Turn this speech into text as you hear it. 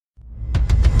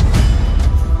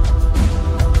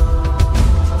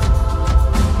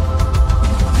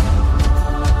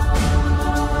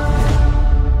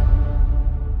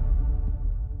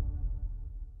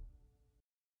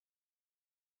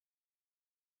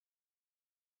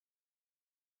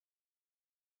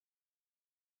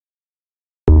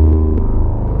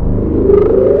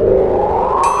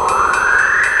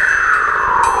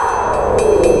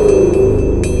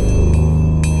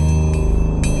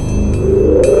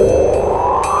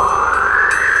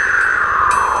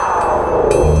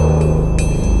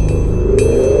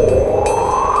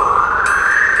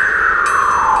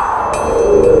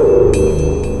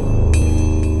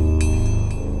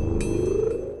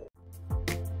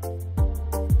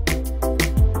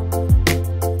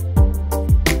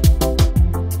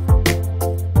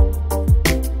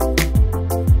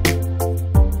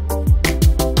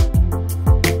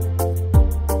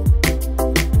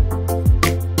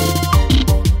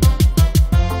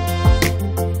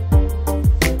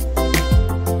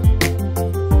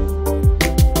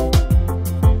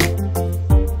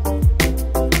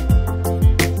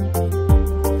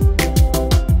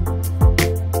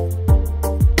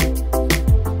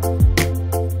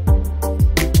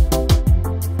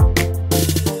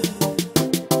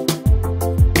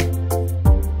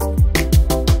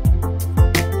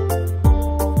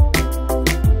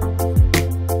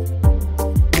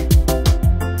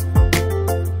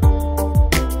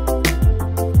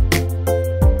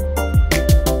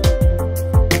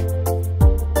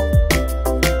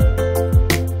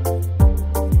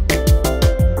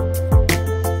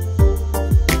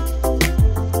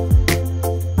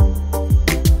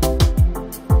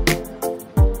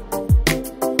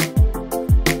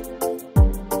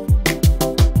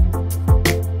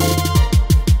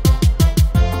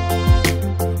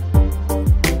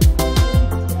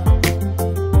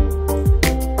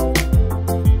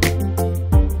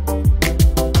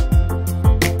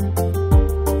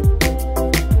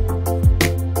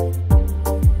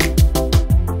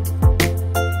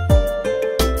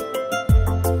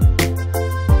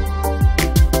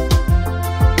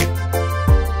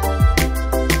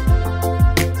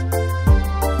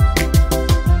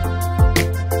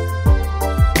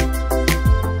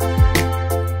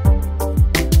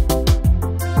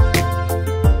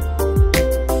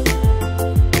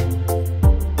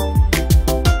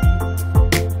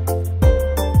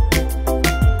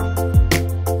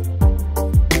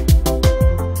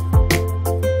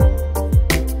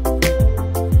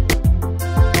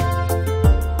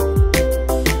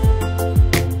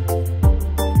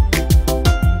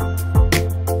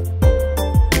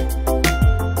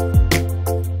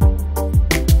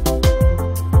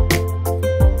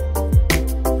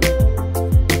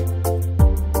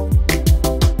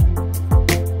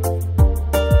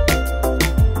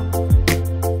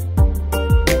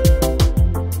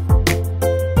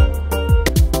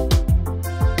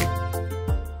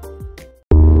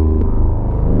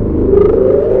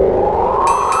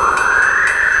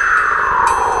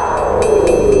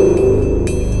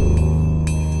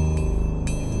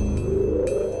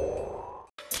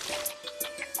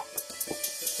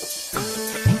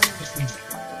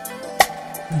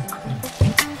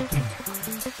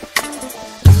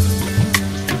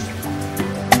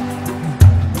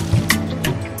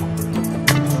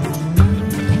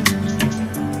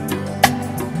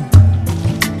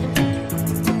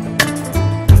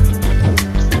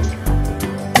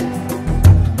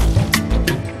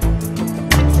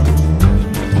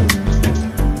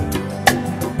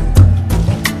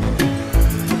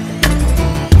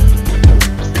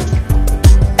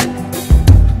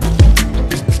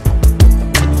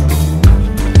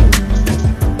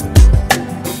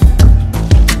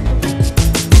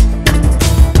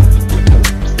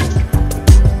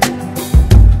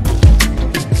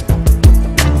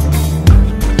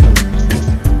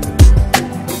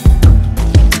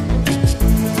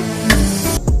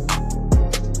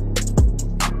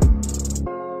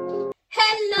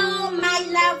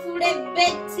lavule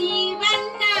beti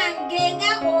bannange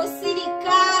nga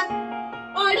osirika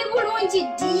oli bulungi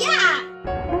dya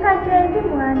nga gyendi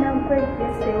mwana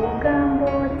gwejjese ogamba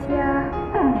otya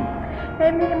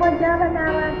emirimu gy'aba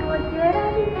n'abantu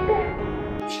ogyerabidde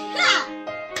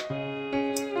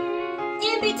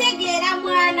mbitegeera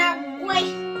mwana gwe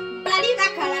bali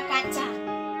bakalakata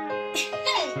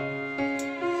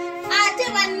ate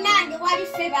bannange wali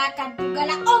ffe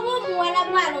bakaddugala oba omuwala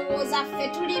mwalowooza ffe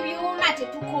tuli byuma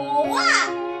tetukoowa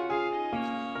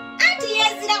anti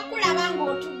yeezira kulaba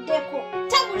ng'otuddeko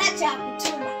tabula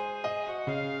kyakutuma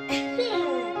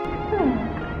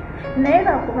naye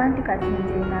bakuba nti kati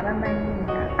nze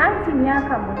nabamanyiika anti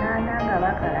myaka 8 nga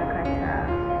bakalakata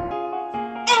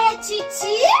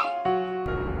ekiki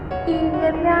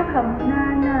emyaka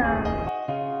 8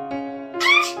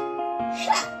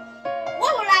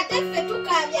 wabula ate ffe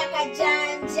tukaabya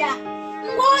kajanja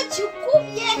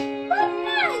ng'okikubye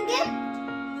bannange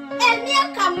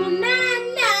emyaka 8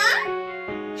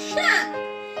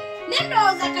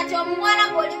 nendowooza kati omuwala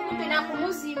gw'oli kumpi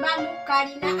nakumuzimba mu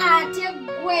kalina ate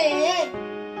gwe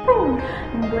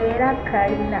ngwera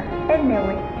kalina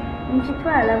enewe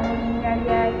nkitwala mu linnya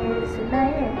lya Yesu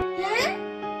naye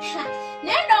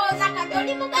nendowooza kati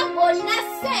oli mugagga olina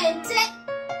ssente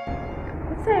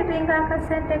kuseebinga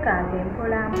akasente kange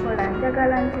mpolampola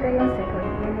njagala nzireyo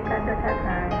nsetoliye ne kadota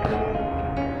kange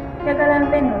njagala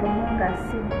nve n'olumu nga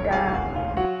sidda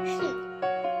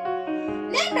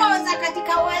nendowooza kati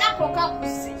kawalako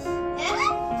kakuze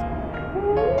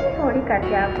oli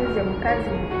kati akuze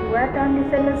mukazi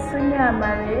watandise n'essunya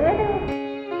amabeere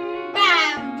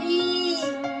bambi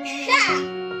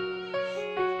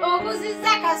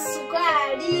obuzizza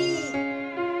kasukaali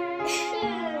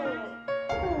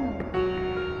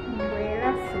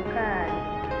mbwera sukaali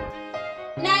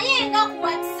naye nga ku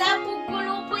whatsapp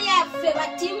gurupu yaffe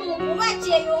batimu kuba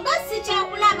kyeyo nga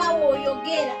sikyakulaba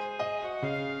wooyogera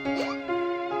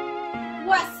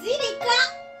wasirika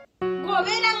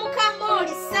gobeera mukama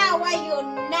oli ssaawa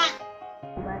yonna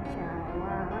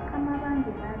bakyawa bakama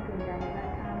bange bagenda ne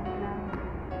batambulamu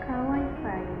ka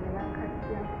wifi ne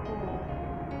bakajjako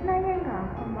naye nga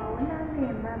nkomawo nange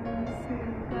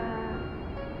mbaminsinga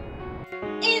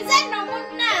nze nno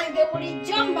munnange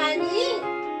bulijjo mmanyi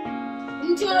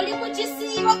nti oli mu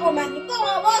kisiibo omanyiko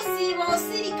oba osiiba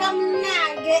osirika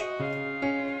munnange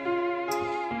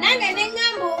nange ne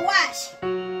ŋŋamba owaaki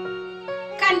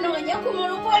kanoonye ku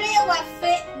mulukole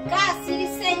waffe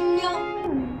ng'asirise nnyo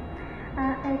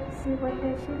ekisiibo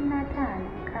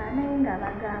tekinnatandika naye nga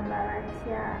bagamba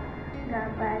batya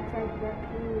gamba atya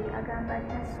jaki agamba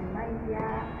atya Sumaya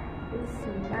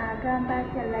Isima agamba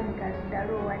atya Lanika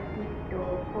ddala owa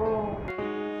TikTok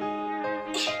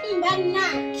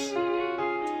bannange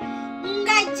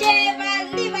nga gye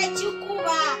bali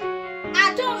bakikuba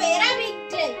ate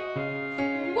obeerabidde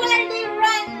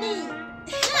walirani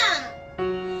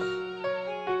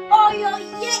oyo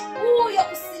ye wuuyo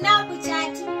ku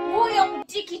Snapchat wuuyo ku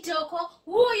TikTok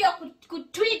wuuyo ku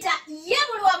Twitter ye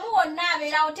buli wamu wonna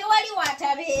abeerawo tewali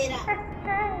watabeera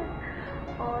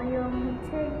oyo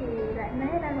mutegeera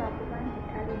naye laba kuba nti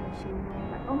tali mu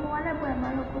kinyumba omuwala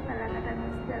bw'amala okukalakata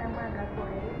n'osigalamu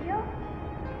agakola ebyo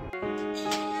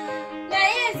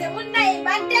naye nze munnaye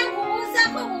mbadde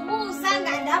nkubuuzako bubuuza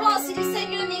nga ndaba osirise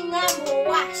nnyo n'eŋŋamba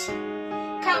owaaki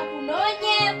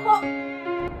kankunoonyeeko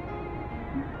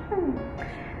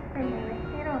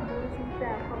era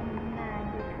ombuuzizzaako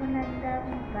munnange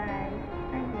tunaddamu baali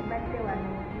nange mbadde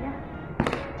wanoolya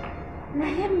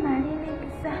naye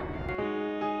mmaliriza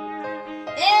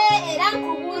era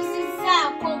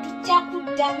nkubuuzizzaako tujja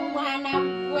kuddamu mwana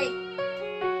gwe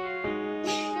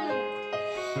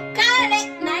kale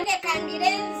nange kangire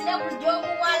nzire ku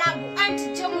gy'omuwalabu anti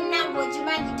kyo munnange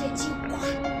okimanyi tekiggwa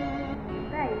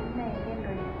bayina engendo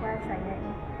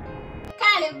gikwasaganya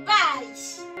kale baayi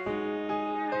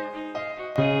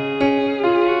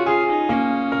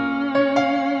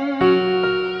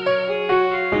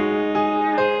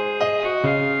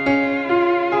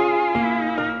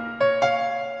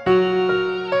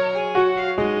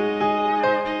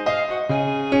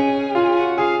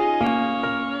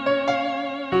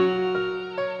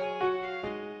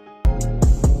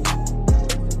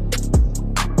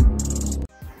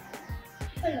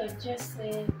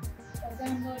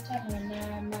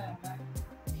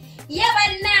ye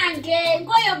bannange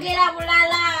ngoyogera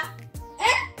bulala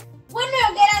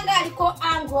wenoyogera ng'aliko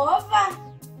angova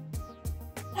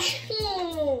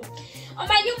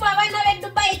omanyi mu abaana b'e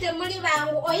Dubai temuli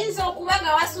bangu oyinza okuba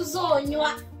nga wasuza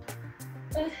onywa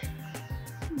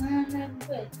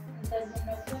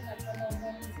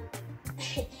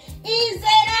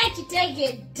Inzera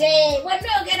kitegedde.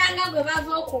 Wanogeranga gwe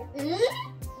bavoko.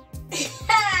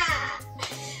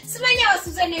 Simanya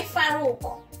wasuze ne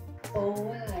Faruko.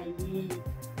 Owaye.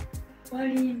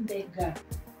 Walimbega.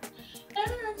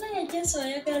 Naye Jesu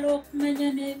ayagala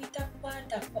okumanya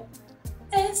n'ebitakwatako.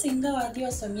 Singa wali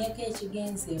osomyeko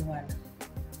ekigenze ewala.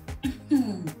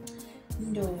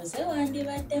 Ndowooza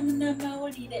wandibadde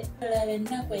munnamawulire olaba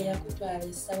ennaku eyakutwala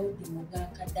e Saudi mu ga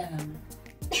kadaama.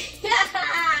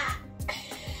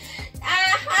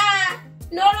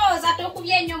 Nolowooza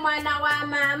tokubye nnyo mwana wa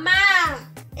maama.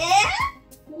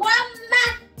 Wamma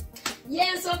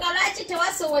y'ensonga lwaki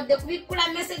tewasobodde kubikkula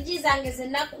meseji zange ze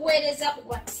nakuweereza ku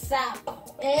WhatsApp.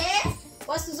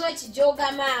 Wasuze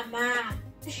okijooga maama.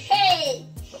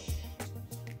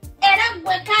 Era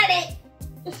gwe kale.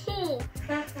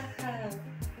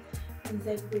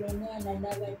 Nze gula omwana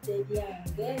nabadde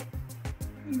lyange.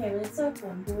 Ndowooza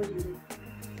okumbuulire.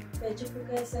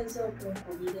 Ekikugeeseza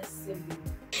okunkubira essimu.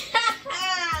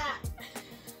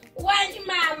 Wangi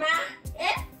maama.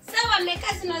 Sawa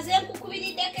meka zino ze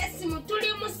nkukubiriddeko essimu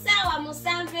tuli mu ssaawa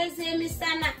 7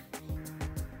 ez'emisana.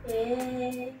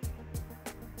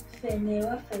 Fene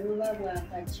ewaffe buba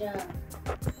bwakakya.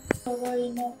 Oba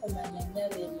olina okumanya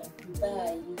nnyabo eno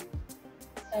Dubai.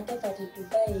 Ate kati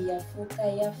Dubai yafuuka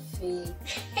yaffe.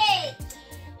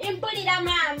 Mpulira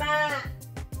maama.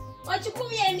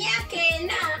 Okikubye emyaka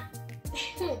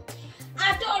 4.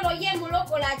 Ate olwo ye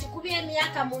mulokola akikubye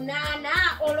emyaka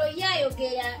 8. Olwo ye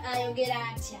ayogera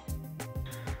atya.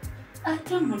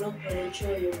 Ate mulokole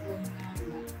kyoyo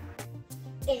gw'omwana.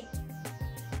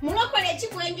 Mulokole ki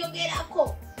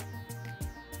gwenjogerako?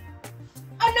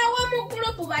 Ono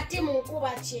w'omugurupu bati mu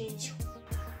nkuba kyekyo.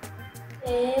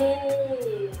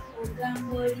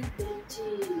 Ogamba oli beti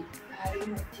ali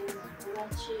muti mu nkuba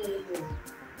kyeyo.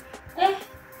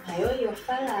 Naye oyo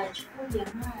fala akikubye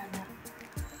mwana.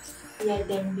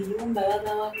 Yadde mu biyumba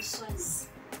bagawa busozi.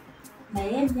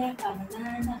 Naye emyaka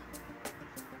 8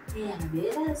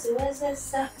 eyambeera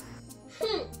ziwezesa.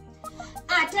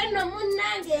 Ate nno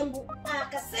munnange mbu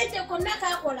akasente konna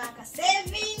kakola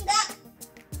akasevinga.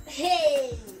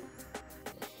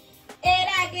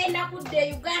 Era agenda kudda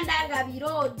e Uganda nga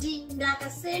biroodi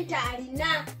ng'akasente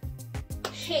alina.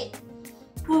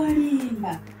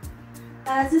 Olimba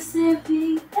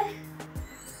azisevinga.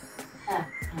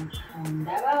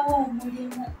 Ndabawo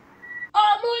omulimu.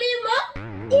 Omulimu?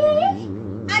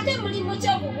 Ate mulimu ki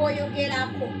ogwo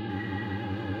gw'oyogerako?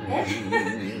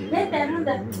 Nedda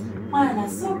mwana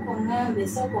sooka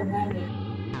ongambe.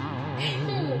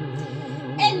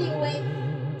 Anyway,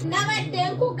 nabadde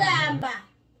nkugamba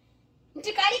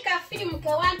nti kali ka firimu ke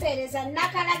wampeereza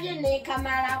nakalabye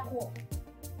neekamalako.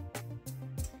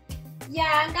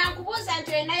 Nga nkubuuza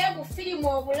nti olinayo bufirimu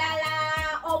obulala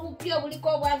obupya obuliko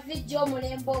obwa vidiyo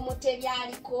omulembe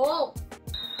omutebyaliko?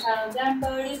 Agamba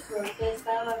oli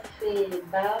profesa waffe,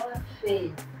 bba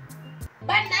waffe.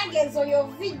 Bannange ezo yo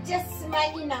vidiyo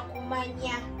simanyi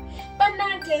nakumanya.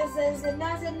 Bannange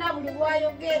nzenna buli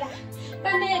bwayogera.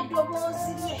 Banne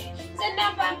eddoboozi lye.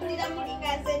 Zenna mpampulira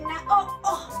mulinga zenna.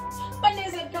 Banne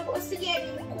ezo eddoboozi lye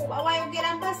ebinkuba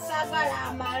wayogera mba saagala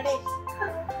amale.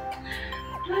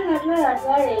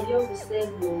 Twala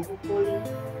ebyobuseegu obukuli.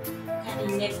 Kati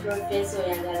ne profesa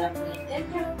oyagala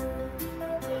kwetega.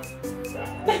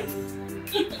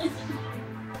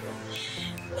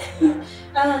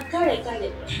 Kale.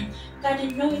 Kati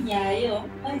noonyaayo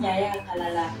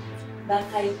akalala.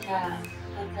 Bakayita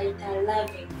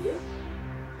loving you,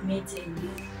 meeting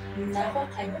you. Nako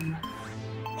kanyuma.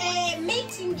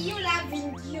 Meeting you,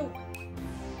 loving you.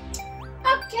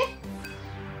 Okay.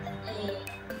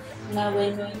 Nawe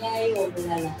noonyaayo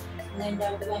obulala.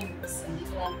 Ngenda kuba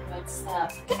nkusindikira ku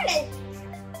WhatsApp. Kale.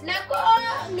 Nako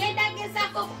ngenda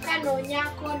gezaako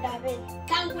okukanoonyaako ndabe.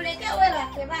 Kanguleke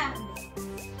weebake bambi.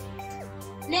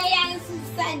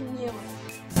 Neyansiza nnyo.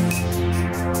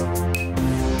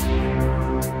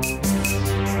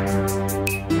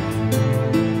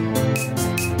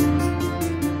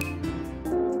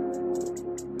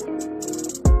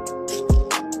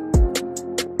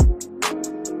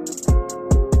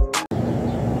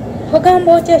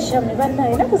 Ogamba otya Shami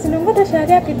bannaye naku zino nga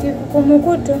takyali akitiivu ku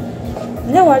mukutu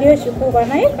nga wali okikuuba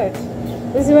naye kati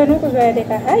buziba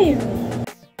n'okuzwaleka hayivu.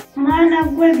 Mwana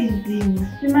gwe bizibu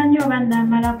simanyi oba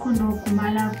namalako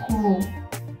n'okumalako.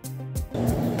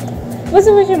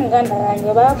 Buzibu ki muganda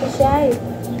wange baakukyaye?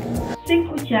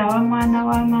 Sikukyawa mwana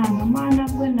wa maama, mwana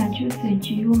gwe nakyusa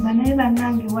ekiyumba naye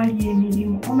bannange wali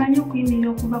emirimu. Omanyi okuyimirira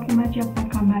okuva ku makya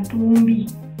paka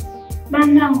matumbi.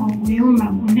 bannange obuyumba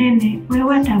bunene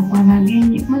wewatagwa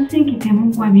bagenyi musinki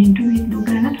temugwa bintu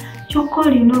biddugala kyokka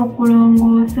olina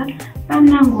okulongoosa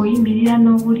bannange oyimirira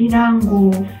n'owulira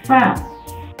ng'ofa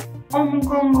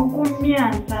omugongo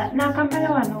gumyansa n'akamala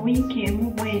wano wiiki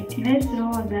emu bweti naye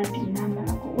sirowooza nti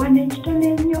namalako wadde ekitono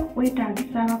ennyo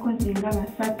weetaagisa abakozi nga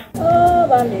 3.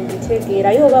 Bambi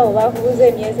mbitegeera yo oba bakuguza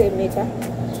emyezi emeka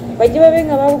bajja babe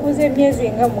nga bakuguza emyezi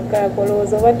nga 6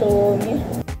 olowooza oba towoomye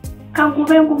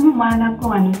kagube ngumu mwanako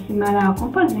wano simalaako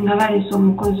mpozi nga baleese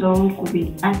omukozi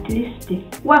owokubiri at least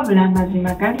wabula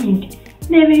amazima gali nti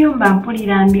n'ebiyumba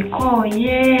mpulira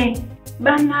mbikooye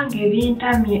bannange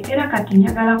bintamye era kati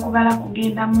njagala kubala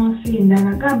kugenda mu nsi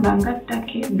endala gamba nga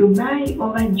Turkey, Dubai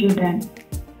oba Jordan.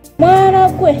 Mwana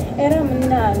gwe era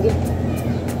munnange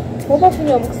oba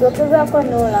ofunye omukisa otozaako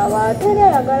n'olaba ate era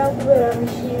ayagala kubeera mu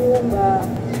kiyumba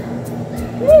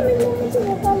naye emirimu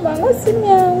kimugamba nga si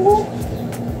myangu.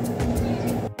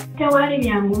 Tewali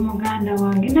byangu muganda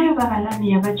wange naye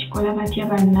babalani abakikola batya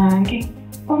bannange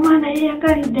omwana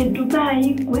yeyagalidde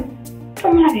Dubai gwe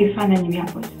tomulaba ebifaananyi bya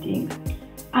postinga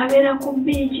abeera ku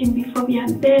biiki mu bifo bya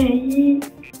bbeeyi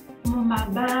mu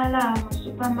mabaala mu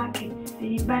supermarkets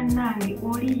bannange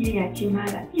oli ye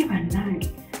yakimala ye bannange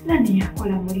nani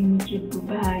yakola mulimu ki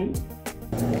Dubai.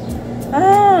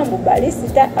 Mu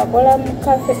balisita akola mu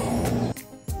kafe.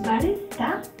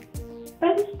 Balisita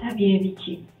bye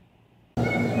biki?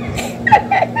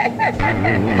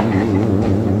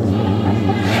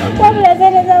 Wabula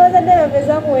zane z'abazadde baffe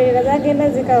zakuweerera zagenda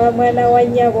zikaba mwana wa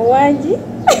nnyabo wangi.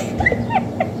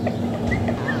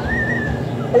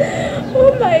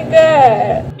 Oh my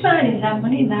God. Twaliza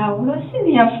muli naawulo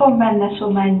siniya fomba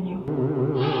nasoma nnyo.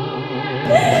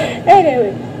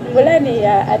 Anyway, Mbulani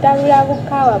atambula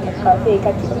bukaawa mu kafe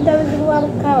kati omutabuzi wa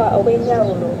bukaawa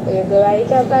obw'enjawulo oyo gwe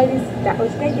bayita balisita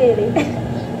okitegeere.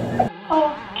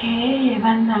 Okay,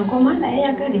 bannange omwana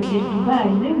yeyagalidde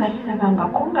Dubai naye nga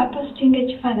sirabangako nga postinga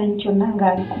ekifaananyi kyonna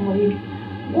ng'ali ku muliro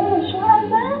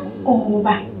gumuswaza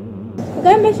oba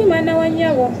kugamba ki mwana wa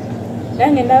nnyabo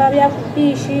nange ndaba bya ku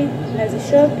biishi na zi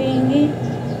shopping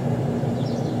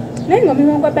naye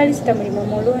ng'omulimu gwa balisita mulimu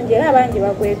mulungi era abangi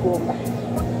bagwegomba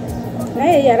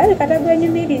naye yalabika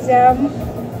tagwenyumirizaamu.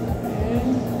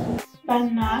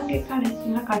 bannange kale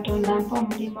singa katonda mpa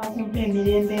omulimu ogumpa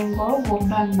emirembe ng'ogwo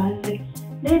mba mmaze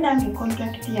naye nange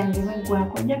kontrakiti yange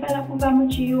bweggwako njagala kuva mu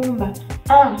kiyumba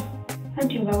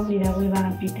anti obawulira bwe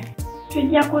bampita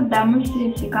tujja kuddamu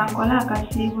siisi kankola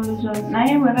akasiibuluzo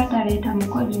naye bwe bataleeta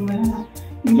mukozi mulala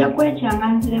nja kwekyanga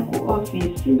nzire ku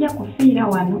ofiisi sijja kufiira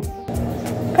wano.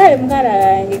 Kale muganda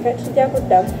wange kati tujja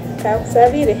kuddamu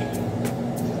kakusabire.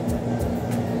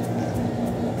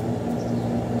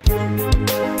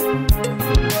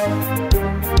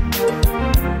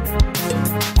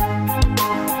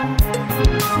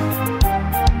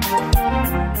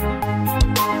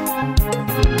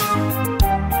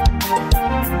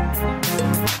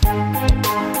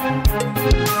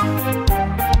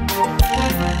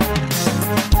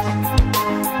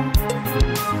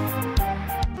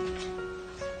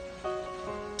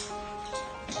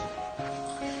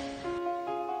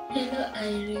 Hello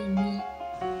Irene,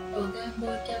 ogamba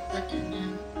otya patana?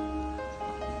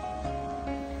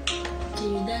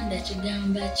 Uganda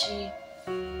kigamba ki?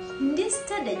 Ndi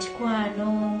sitade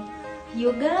kikwano.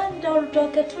 Uganda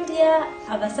olutooke tulya,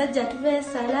 abasajja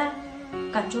tubeesala,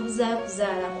 katubuza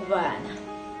kuzaala ku baana.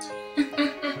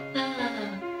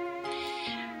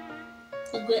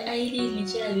 Gwe Irene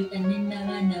kirabika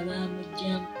n'abaana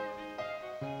bamugyamu.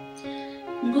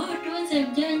 Ng'otuuze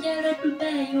ebjanjalo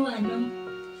Dubai wano.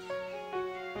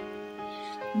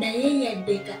 Naye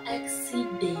yadde ka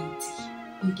accident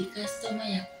nti kasitoma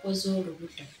yakukoze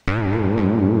olubuto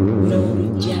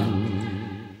n'olujja.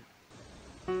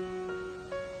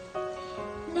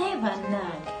 Naye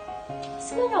bannange,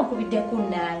 simanyi okubidde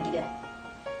kunnangira.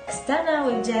 Kasita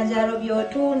naawe ebjanjalo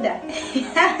by'otunda.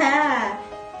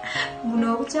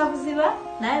 Buno obukyabuziba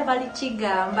naye bali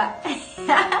kigamba.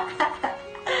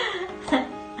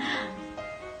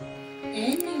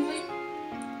 Anyway,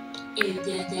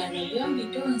 ebjanjalo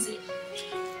by'obitunze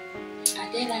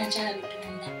ate era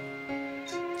nkyabitunda.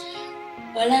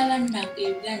 Olaba nnaku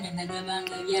Uganda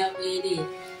nagabanga byabwereere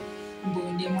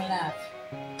mbundi mulaavu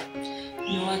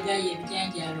n'owagayo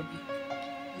ebjanjalo byo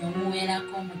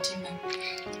n'omuweerako omutima.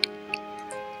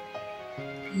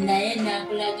 Naye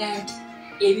naakulaga nti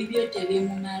ebibyo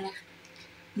tebimumala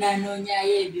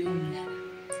n'anoonyayo eby'omulala.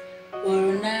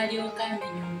 Olwo n'alyoka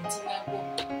amenya omutima gwo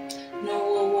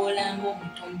n'owoowoola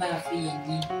ng'omutumbaafu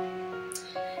yennyini.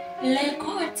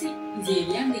 Lekooti nze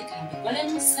ebyange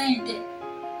kambikolemu ssente.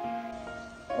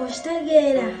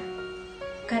 Okitegeera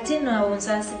kati nno awo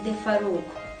nsaasidde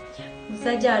Faruuku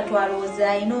musajja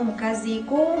atwalooza alina omukazi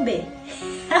kumbe.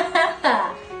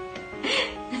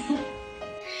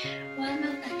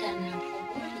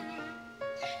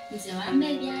 Nze wamma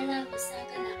ebyala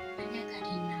akusaagala kumanya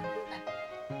kati nakuba.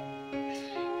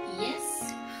 Yes,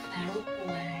 Faruku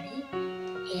waali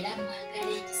era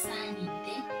mwagala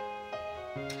ekisaanidde.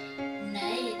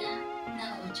 Naye era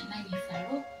naawe okimanyi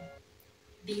Faruku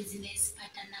bizinesi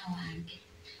patana wange.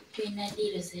 Tulina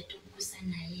diiro ze tuggusa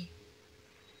naye.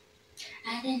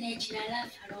 Ate n'ekirala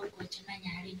Faruku okimanyi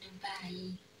ali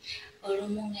Dubai.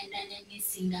 Olumu ngenda ne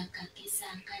misinga kakisa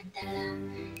akaddala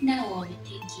naawe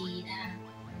obitegeera.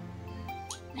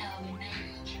 Nawe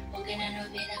bimanyi ogenda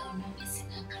n'obeera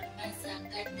n'omisinga kalumasa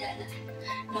akaddala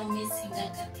n'omisinga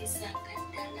kakisa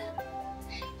akaddala.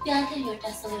 Byate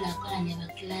by'otasobola kukola ne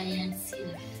bakliyansi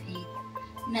baffe.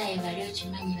 Naye bali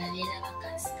okimanyi babeera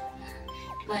bakasitoma.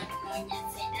 Tuba tunoonya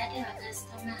ssente ate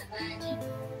bakasitoma abangi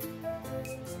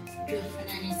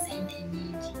tufuna ne ssente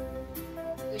nnyingi.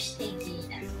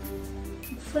 Okitegeera.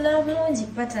 Fula bulungi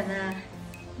patana.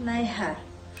 Naye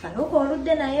Faruku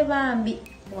oludde naye bambi.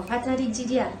 Wakatali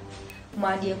jirya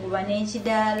mwandyekuba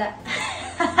n'ekidaala.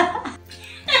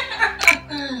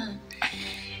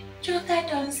 Kyokka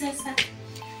tonsesa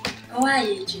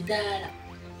owaayo ekidaala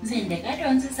nze ndeka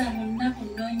tonsesa mu nnaku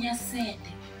nnoonya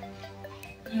ssente.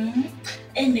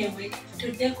 Anyway,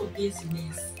 tudde ku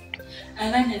bizinesi.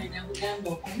 Abaana be nakugamba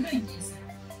okunoonyeza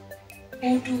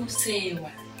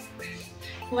otuuseewa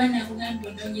kuba nakugamba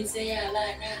onoonyezeeyo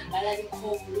abaana abalabika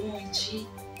obulungi.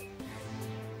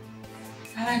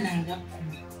 Abaana nga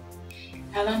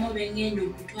 10 abamu bengenda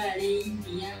okutwala e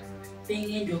India,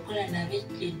 bengenda okola nabo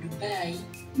e Dubai,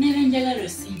 ne benjagala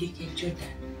osindika e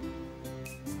Jordan.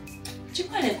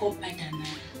 Kikoleko patana.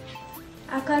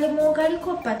 Akalimu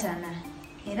kaliko patana.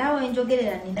 Era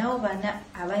wenjogerera ninawo bana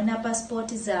abalina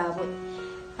passport zaabwe.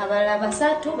 Abalala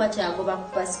 3 bakyagoba ku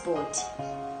passport.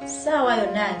 Saawa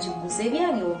yonna nkiguze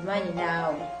byange obumanyi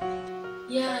naawe.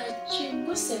 Ya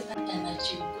kiguse patana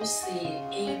kiguse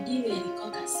eyo diiro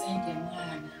eriko kasente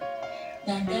mwana.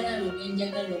 Naddala lwe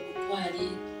benjagala okutwala e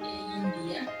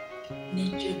India ne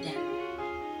Jordan.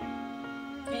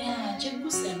 Ya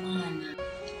kiguse mwana.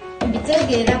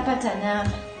 Mbitegeera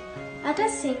patana. Ate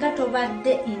singa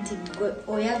tobadde nti gwe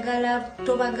oyagala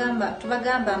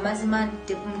tubagamba amazima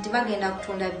nti bagenda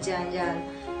kutunda bijanjaalo.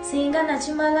 Singa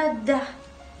nakimala dda.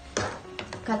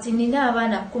 Kati nina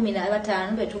abaana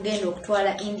 15 be tugenda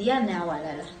okutwala India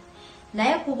n'awalala.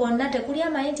 Naye ku bonna tekuli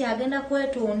amanyi nti agenda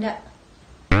kwetunda.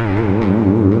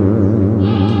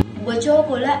 Bwe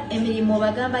kyokola emirimu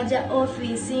bagamba gya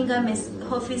office nga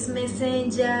office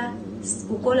messenger,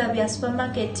 kukola bya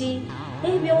supermarket,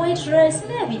 ebyo waitress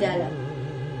n'ebirala.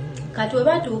 Kati we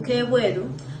batuuka ebweru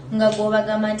nga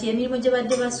gw'obagamba nti emirimu gye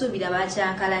badde basuubira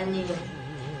bakyankala nnyo.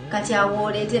 Kati awo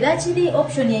oleetera kiri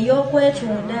option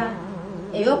ey'okwetunda.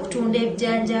 Ey'okutunda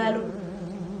ebijanjaalo.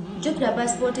 Jjukira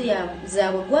passport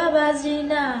zaabwe gwaba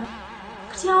azirina.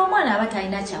 Kati awo omwana aba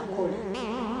talina kyakukola.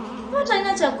 Aba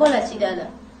talina kyakukola kirala.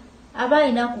 Aba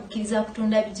alina kukkiriza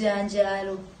kutunda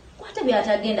bijanjaalo. Kwate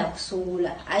byatagenda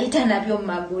kusuula. Ayita nabyo mu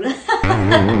magula.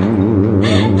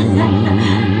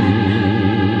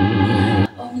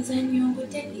 Omuzannyo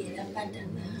ngutegeera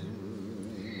patana.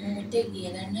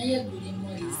 Omutegeera naye gulimu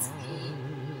risiki.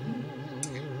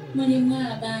 Mulimu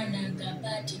abaana nga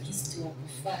batikisita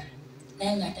okufa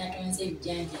naye nga tatonze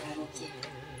ebijanjaalo bye.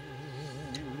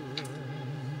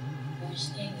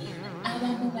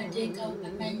 Abamu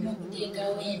bamanyi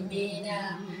okuteekawo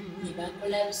embeera ne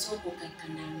bakola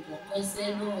bisookokakkana ng'okoze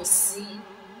loosi.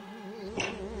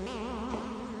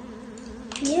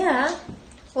 Ya,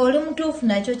 oli mutuufu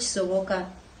nakyo kisoboka.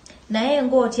 Naye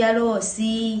ng'otya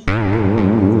loosi.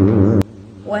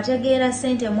 Wategeera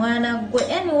ssente mwana gwe.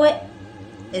 Anyway,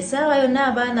 essaawa yonna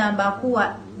abaana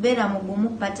mbakuwa beera mugumu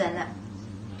patana.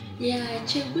 Ya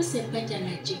kiguse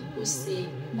patana kiguse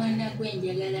mwana gwe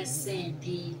njagala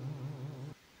ssente.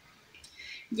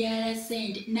 Njagala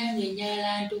ssente nange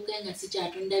njagala ntuuke nga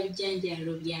sikyatunda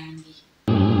bijanjaalo byange.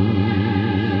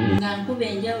 Nga nkuba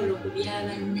enjawulo ku bya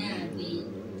bannaabwe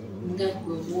nga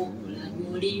gwe bw'okola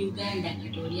ng'oli Uganda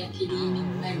kati olya kiriini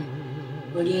mmani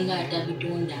olinga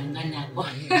atabitundanga nako.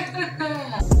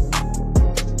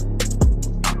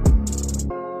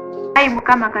 Ayi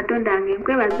Mukama Katonda wange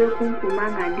nkwebaza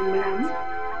okunkuuma nga ndi mulamu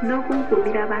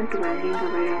n'okunkuumira abantu bange nga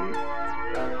balamu.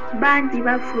 Bangi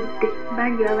bafudde,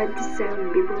 bangi babadisa mu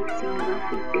bibokisi nga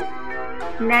bafudde.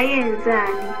 Naye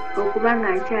nzaani okuba nga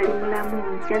nkyali mulamu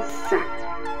nkyassa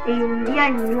endya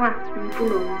nnywa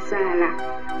nfuna omusaala.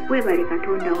 Weebale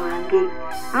Katonda wange.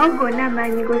 Awo gonna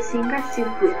amaanyi go singa si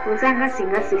ggwe osanga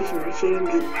singa siri kino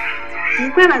kyendi.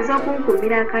 nkwebaza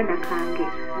okunkumira akaana kange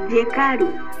gye kali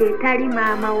etali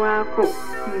maama waako.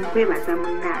 Nkwebaza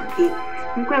munnange,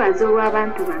 nkwebaza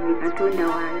olw'abantu bange Katonda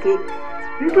wange.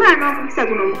 Ntwala omukisa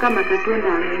guno Mukama Katonda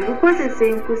wange ngukozese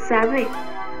nkusabe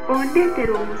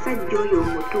ondeetera omusajja oyo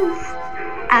omutuufu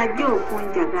ajja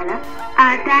okunjagala,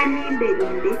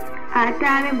 ataanimberimbe,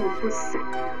 ataabe mu kussa,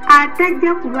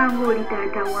 atajja kubanga oli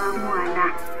taata wa mwana,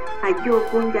 ajja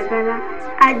okunjagala,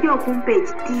 ajja okumpa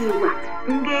ekitiibwa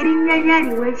ng'erinnya lye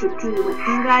aliwa ekitiibwa,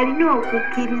 ng'alina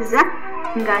okukkiriza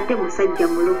ng'ate musajja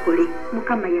mulokole.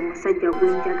 Mukama ye musajja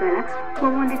gwenjagala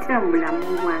gw'obundetera mu bulamu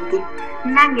bwange,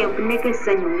 nange nfuneko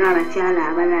essanyu ng'abakyala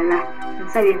abalala.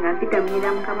 Nsabye nga mpita mu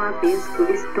linnya Mukama waffe Yesu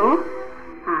Kristo.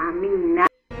 Amiina.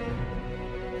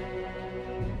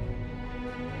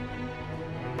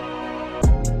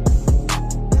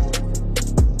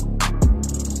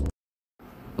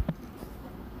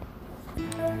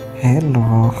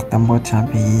 Hello, kambo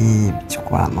chabi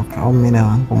chikwano kaumire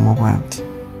wangu mubwati.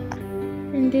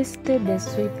 Ndisitede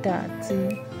sweetheart.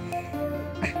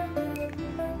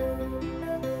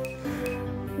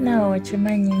 Nawe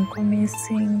okimanyi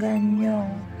nkumisinga nnyo.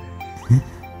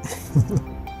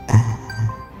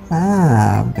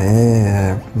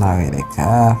 Babe,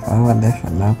 naweleka fawade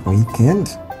fena ku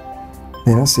weekend.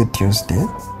 Lero si Tuesday,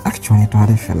 actually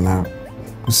twali fena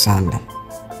ku Sunday.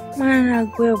 Mwana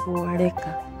gwe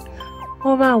bwoleka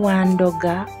oba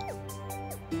wandoga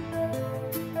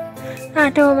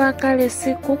ate oba kale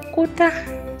sikukkuta.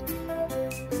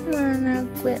 Mwana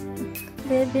gwe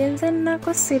bebi nze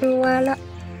nakusiruwala.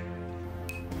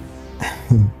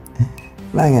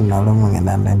 Nange n'olumu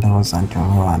ngenda ndowooza nti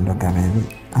oba wandoga bebi,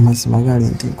 amazima gali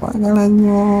nti nkwagala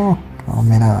nnyo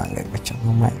kaomera wange gwe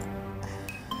kyamumanyi.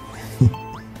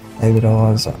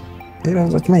 Ebirowoozo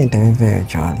kimanyi tebiveeyo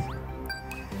gy'oli.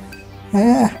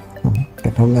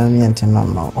 Ketugambye nti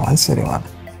nono wansiriwala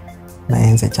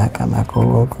naye nze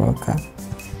kyakanakubuukuuka.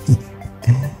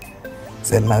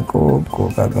 Nze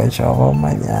nakubuukuuka gwe kyoba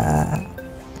omanya.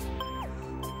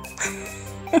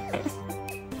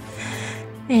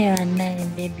 Naye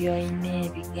bebi olina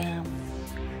ebigambo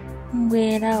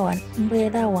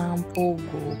mbwera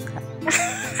wampuuguuka.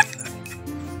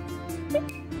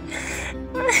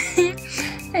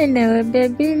 Anyway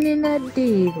bebi nina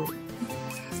ddiiru.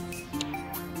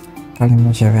 Kali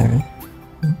muki bebi?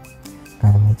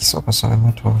 Kali mukisobosobe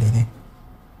mutuulire.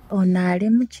 Ono ali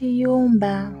mu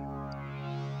kiyumba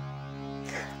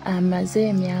amaze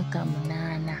emyaka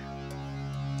 8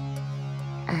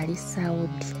 ali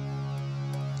Saudi,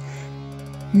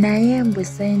 naye mbu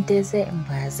sente ze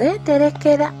mbu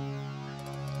azeeterekera.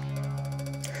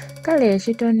 Kale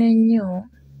ekitono ennyo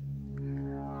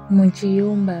mu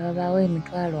kiyumba babawa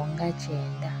emitwalo nga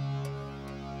 9.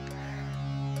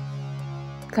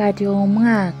 Kati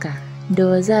omwaka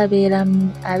ndowooza abeera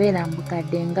mu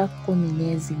bukadde nga 10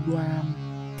 n'ezigwamu.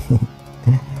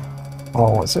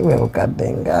 Si bwe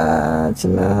bukadde nga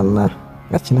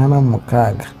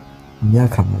 86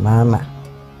 emyaka 8.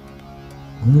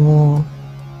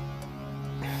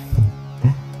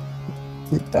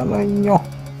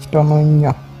 Kitono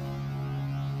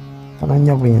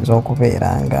nnyo buyinza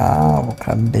okubeera nga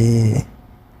bukadde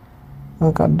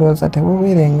oza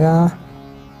tebubeere nga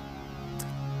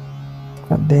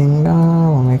bukadde nga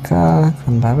omeka.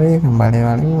 Kandabe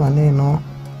kambaleebalimu wano eno.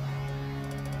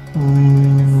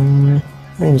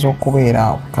 Buyinza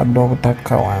okubeera obukadde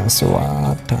obutakka wansi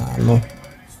wa 5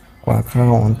 ku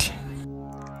akawunti.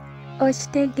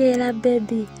 Okitegeera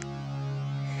bebi,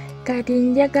 kati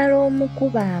njagala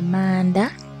omukuba amanda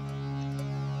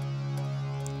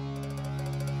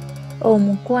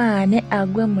omukwane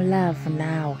agwe mu laavu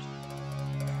naawe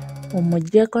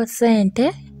omuggyeko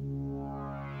sente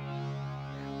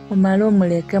omale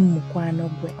omuleke mu mukwano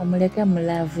gwe, omuleke mu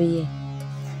laavu ye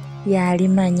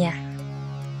yalimanya.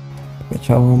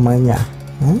 Ekyoba omanya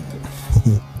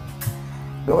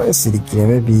gwe weesirikire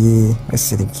bebi,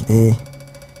 weesirikire.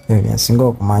 Ebyo byensinga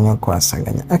okumanya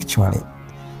okukwasaganya. Actually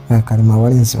bakalima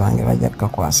abalenzi bange bajja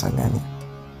kukakwasaganya.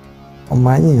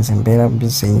 Omanyi nze mbeera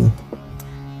busy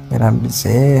era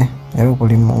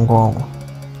obulimu ng'obwo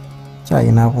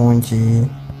kyalina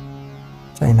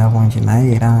bungi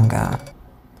naye era nga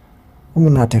omu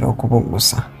naatera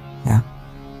okubugusa.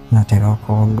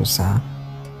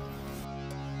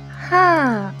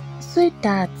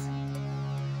 Sweetheart,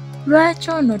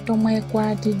 lwaki ono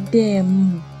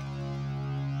tomwekwatiddeemu?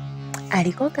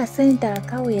 Aliko kasente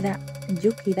akawera,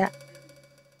 jjukira.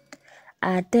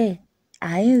 Ate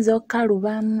ayinza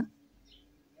okukalubamu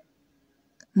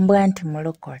mbwa nti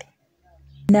mulokole.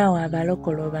 Naawe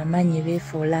abalokole obamanyi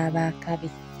beefuula abaakabi.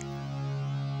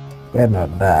 Beno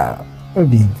dda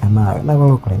obinka naawe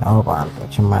n'abalokole nabo bantu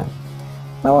okimanyi.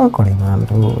 nawakole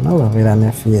bantu nababeera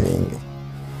ne feeling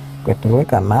gwe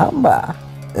tuweka namba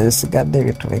ebisigadde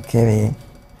bitulekere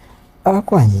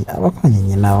abakwanyi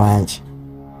nyina bangi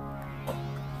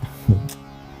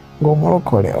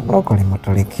ng'omulokole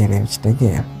mutulekere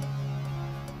kitegeera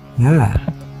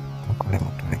mulokole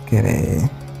mutulekere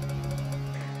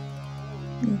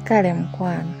kale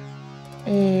mukwano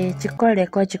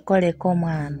kikoleko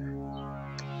mwana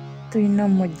tulina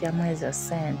omugyamu ezo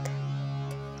ssente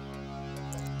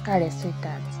kale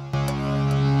sweetheart